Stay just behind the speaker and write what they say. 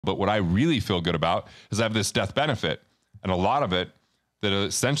But what I really feel good about is I have this death benefit, and a lot of it that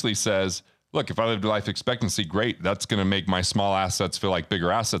essentially says, look, if I lived life expectancy, great. That's going to make my small assets feel like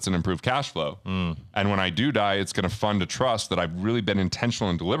bigger assets and improve cash flow. And when I do die, it's going to fund a trust that I've really been intentional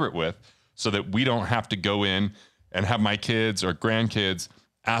and deliberate with, so that we don't have to go in and have my kids or grandkids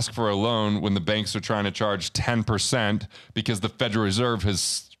ask for a loan when the banks are trying to charge 10% because the Federal Reserve has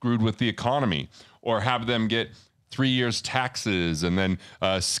screwed with the economy, or have them get 3 years taxes and then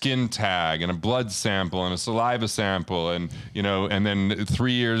a skin tag and a blood sample and a saliva sample and, you know, and then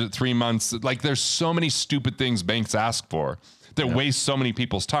 3 months. Like, there's so many stupid things banks ask for that waste so many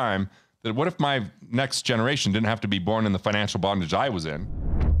people's time, that what if my next generation didn't have to be born in the financial bondage I was in?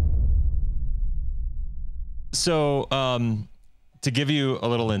 So, to give you a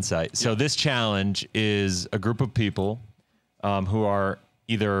little insight. So this challenge is a group of people who are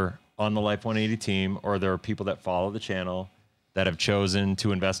either on the Life 180 team, or there are people that follow the channel that have chosen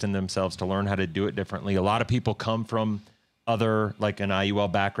to invest in themselves to learn how to do it differently. A lot of people come from other, like an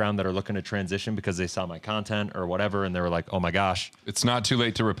IUL background, that are looking to transition because they saw my content or whatever, and they were like, oh my gosh. It's not too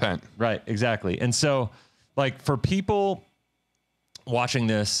late to repent. Right, exactly. And so, like, for people watching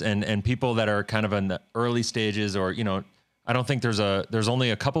this and people that are kind of in the early stages, or, you know, I don't think there's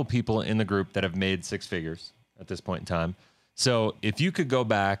only a couple people in the group that have made six figures at this point in time. So if you could go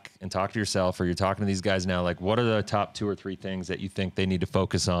back and talk to yourself, or you're talking to these guys now, like, what are the top 2 or 3 things that you think they need to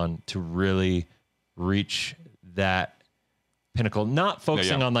focus on to really reach that pinnacle? Not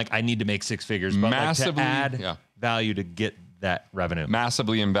focusing on, like, I need to make 6 figures, but massively, like, to add value to get that revenue.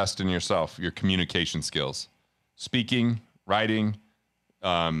 Massively invest in yourself, your communication skills, speaking, writing,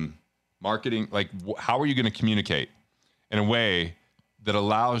 marketing. Like, how are you going to communicate in a way that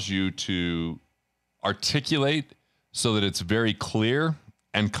allows you to articulate so that it's very clear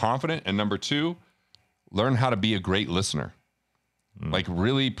and confident? And number 2, learn how to be a great listener. Like,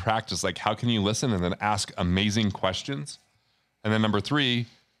 really practice, like, how can you listen and then ask amazing questions? And then number 3,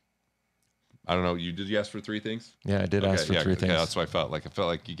 I don't know, did you ask for 3 things? Yeah, I did ask for 3 things. Yeah, that's what I felt like. I felt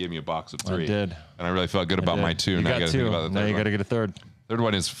like you gave me a box of 3. I did. And I really felt good about my 2. You Now got 2. Now you got to get a third. Third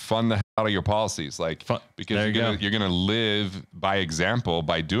one is fund the hell out of your policies. Like, because you're gonna live by example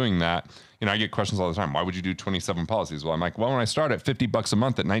by doing that. You know, I get questions all the time. Why would you do 27 policies? Well, I'm like, well, when I started at $50 a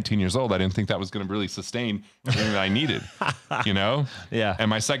month at 19 years old, I didn't think that was going to really sustain everything that I needed, you know? Yeah. And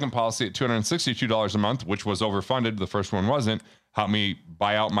my second policy at $262 a month, which was overfunded, the first one wasn't, helped me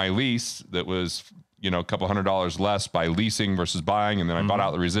buy out my lease that was, you know, a couple $100 less by leasing versus buying. And then I bought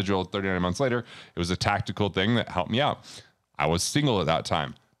out the residual 39 months later. It was a tactical thing that helped me out. I was single at that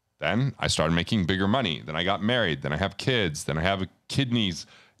time. Then I started making bigger money. Then I got married. Then I have kids. Then I have kidneys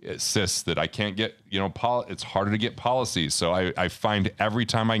cysts that I can't get, you know, it's harder to get policies. So I find every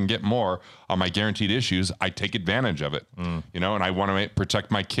time I can get more on my guaranteed issues, I take advantage of it, you know, and I want to protect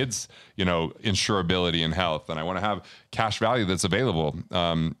my kids, you know, insurability and health. And I want to have cash value that's available.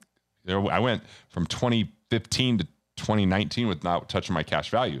 I went from 2015 to 2019 without touching my cash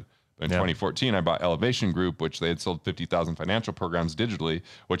value. But in 2014, I bought Elevation Group, which they had sold 50,000 financial programs digitally,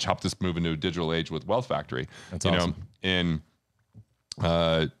 which helped us move into a digital age with Wealth Factory. That's awesome. In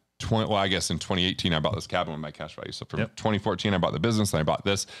 2018, I bought this cabin with my cash value. So from 2014, I bought the business, and I bought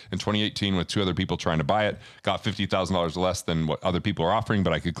this in 2018 with 2 other people trying to buy it. Got $50,000 less than what other people are offering,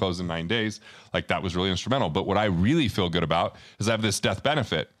 but I could close in 9 days. Like, that was really instrumental. But what I really feel good about is I have this death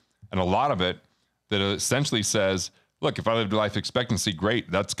benefit, and a lot of it that essentially says, look, if I lived life expectancy,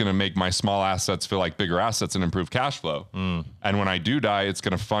 great. That's going to make my small assets feel like bigger assets and improve cash flow. And when I do die, it's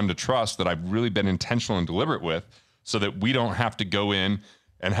going to fund a trust that I've really been intentional and deliberate with, so that we don't have to go in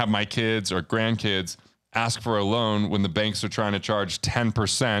and have my kids or grandkids ask for a loan when the banks are trying to charge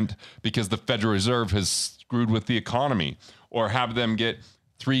 10% because the Federal Reserve has screwed with the economy, or have them get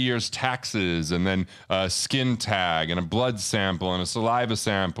 3 years taxes and then a skin tag and a blood sample and a saliva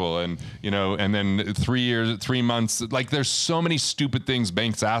sample and, you know, and then 3 months. Like, there's so many stupid things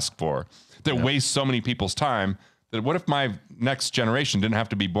banks ask for that waste so many people's time, that what if my next generation didn't have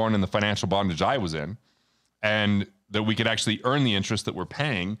to be born in the financial bondage I was in, and that we could actually earn the interest that we're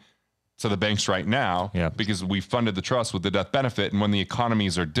paying to the banks right now because we funded the trust with the death benefit. And when the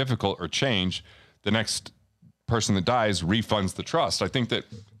economies are difficult or change, the next person that dies refunds the trust. I think that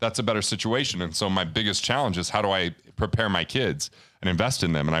that's a better situation. And so my biggest challenge is, how do I prepare my kids and invest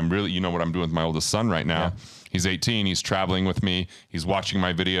in them? And I'm really, you know what I'm doing with my oldest son right now. He's 18. He's traveling with me. He's watching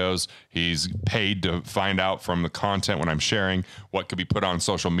my videos. He's paid to find out from the content when I'm sharing what could be put on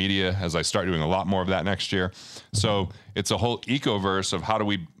social media, as I start doing a lot more of that next year. So it's a whole ecoverse of how do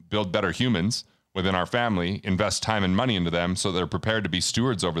we build better humans within our family, invest time and money into them so they're prepared to be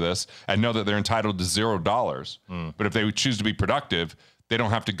stewards over this and know that they're entitled to $0. But if they would choose to be productive, they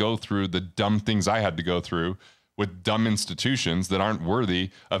don't have to go through the dumb things I had to go through with dumb institutions that aren't worthy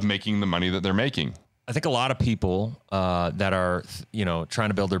of making the money that they're making. I think a lot of people that are, trying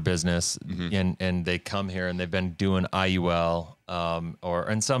to build their business and they come here and they've been doing IUL,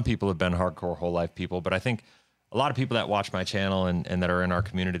 and some people have been hardcore whole life people, but I think a lot of people that watch my channel and that are in our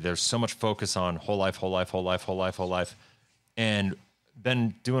community, there's so much focus on whole life, and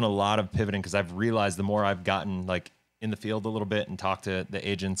been doing a lot of pivoting because I've realized the more I've gotten like in the field a little bit and talked to the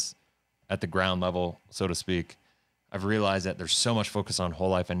agents at the ground level, so to speak, I've realized that there's so much focus on whole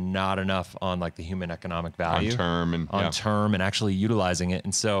life and not enough on like the human economic value on term and actually utilizing it.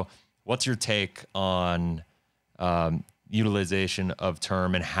 And so what's your take on utilization of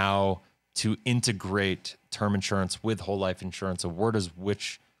term and how to integrate term insurance with whole life insurance? So where does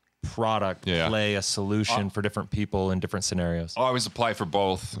which product play a solution for different people in different scenarios? Always apply for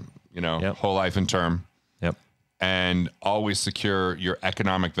both, whole life and term. Yep. And always secure your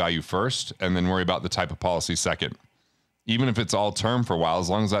economic value first and then worry about the type of policy second. Even if it's all term for a while, as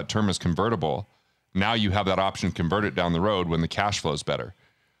long as that term is convertible, now you have that option to convert it down the road when the cash flow is better.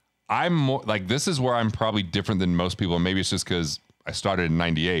 I'm more like, this is where I'm probably different than most people. Maybe it's just because I started in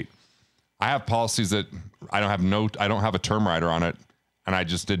 98. I have policies that I don't have a term rider on it. And I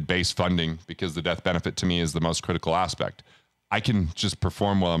just did base funding because the death benefit to me is the most critical aspect. I can just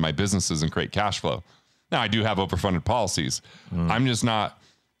perform well in my businesses and create cash flow. Now I do have overfunded policies. I'm just not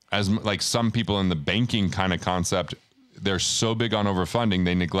as like some people in the banking kind of concept. They're so big on overfunding,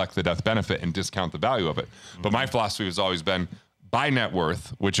 they neglect the death benefit and discount the value of it. But my philosophy has always been buy net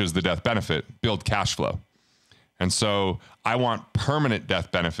worth, which is the death benefit, build cash flow. And so I want permanent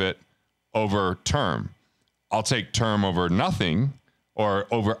death benefit over term. I'll take term over nothing or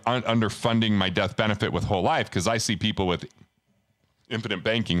over underfunding my death benefit with whole life. Cause I see people with infinite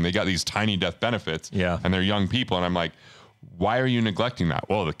banking, they got these tiny death benefits and they're young people. And I'm like, why are you neglecting that?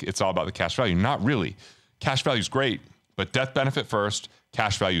 Well, it's all about the cash value. Not really. Cash value is great, but death benefit first,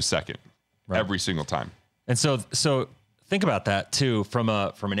 cash value second, every single time. And so think about that too, from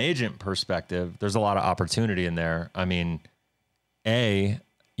an agent perspective, there's a lot of opportunity in there. I mean,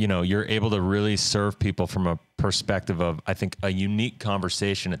 you're able to really serve people from a perspective of, I think, a unique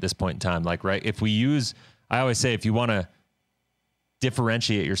conversation at this point in time. Like, right. I always say, if you want to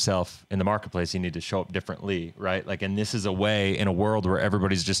differentiate yourself in the marketplace, you need to show up differently, right? Like, and this is a way in a world where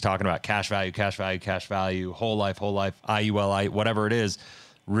everybody's just talking about cash value, whole life, IUL, whatever it is,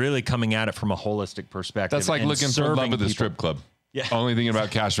 really coming at it from a holistic perspective. That's like looking for love at the strip club. Yeah. Only thinking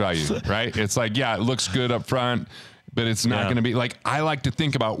about cash value, right? It's like, it looks good up front, but it's not going to be like, I like to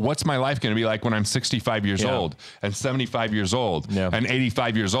think about what's my life going to be like when I'm 65 years old and 75 years old and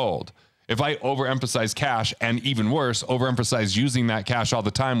 85 years old. If I overemphasize cash and even worse, overemphasize using that cash all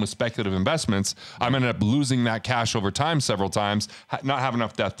the time with speculative investments, I'm going to end up losing that cash over time several times, not have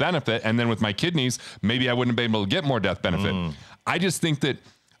enough death benefit. And then with my kidneys, maybe I wouldn't be able to get more death benefit. I just think that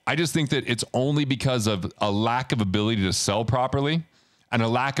it's only because of a lack of ability to sell properly and a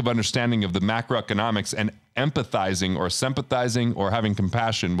lack of understanding of the macroeconomics and empathizing or sympathizing or having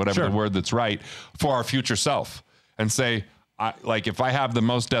compassion, whatever the word that's right, for our future self, and say, like, if I have the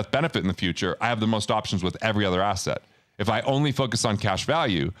most death benefit in the future, I have the most options with every other asset. If I only focus on cash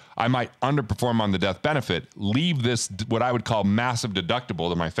value, I might underperform on the death benefit, leave this, what I would call massive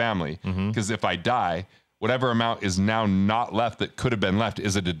deductible to my family. Because if I die, whatever amount is now not left that could have been left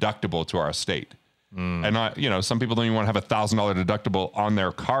is a deductible to our estate. And some people don't even want to have $1,000 deductible on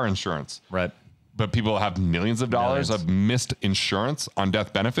their car insurance. Right. But people have millions of dollars of missed insurance on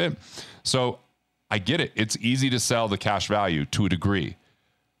death benefit. So I get it. It's easy to sell the cash value to a degree,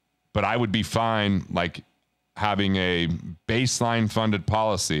 but I would be fine like having a baseline funded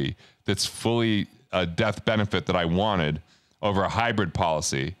policy that's fully a death benefit that I wanted over a hybrid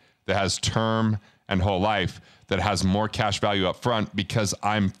policy that has term and whole life that has more cash value up front because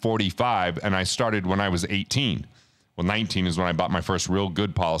I'm 45 and I started when I was 18. Well, 19 is when I bought my first real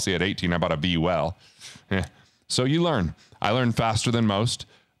good policy. At 18, I bought a VUL. So you learn. I learned faster than most.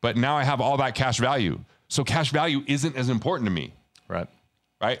 But now I have all that cash value. So cash value isn't as important to me. Right.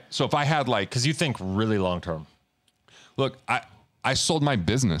 So if I had because you think really long-term. Look, I sold my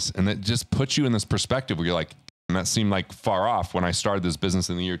business, and that just puts you in this perspective where you're like, that seemed like far off when I started this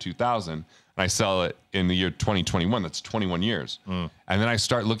business in the year 2000 and I sell it in the year 2021. That's 21 years. And then I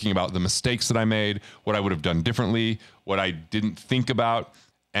start looking about the mistakes that I made, what I would have done differently, what I didn't think about.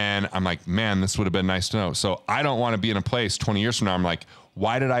 And I'm like, man, this would have been nice to know. So I don't want to be in a place 20 years from now. I'm like,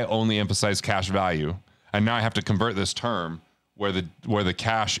 why did I only emphasize cash value? And now I have to convert this term where the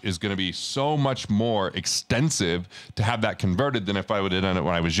cash is going to be so much more extensive to have that converted than if I would have done it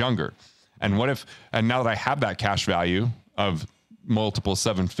when I was younger. And now that I have that cash value of multiple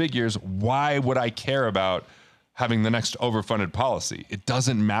seven figures, why would I care about having the next overfunded policy? It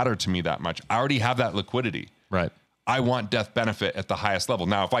doesn't matter to me that much. I already have that liquidity. Right. I want death benefit at the highest level.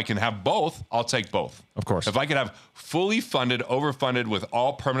 Now, if I can have both, I'll take both. Of course. If I could have fully funded, overfunded with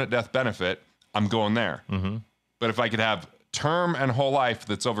all permanent death benefit, I'm going there. Mm-hmm. But if I could have term and whole life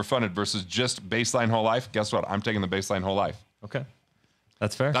that's overfunded versus just baseline whole life, guess what? I'm taking the baseline whole life. Okay.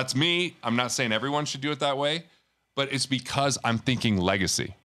 That's fair. That's me. I'm not saying everyone should do it that way, but it's because I'm thinking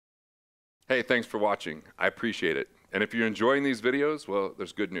legacy. Hey, thanks for watching. I appreciate it. And if you're enjoying these videos, well,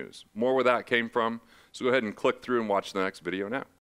 there's good news. More where that came from. So go ahead and click through and watch the next video now.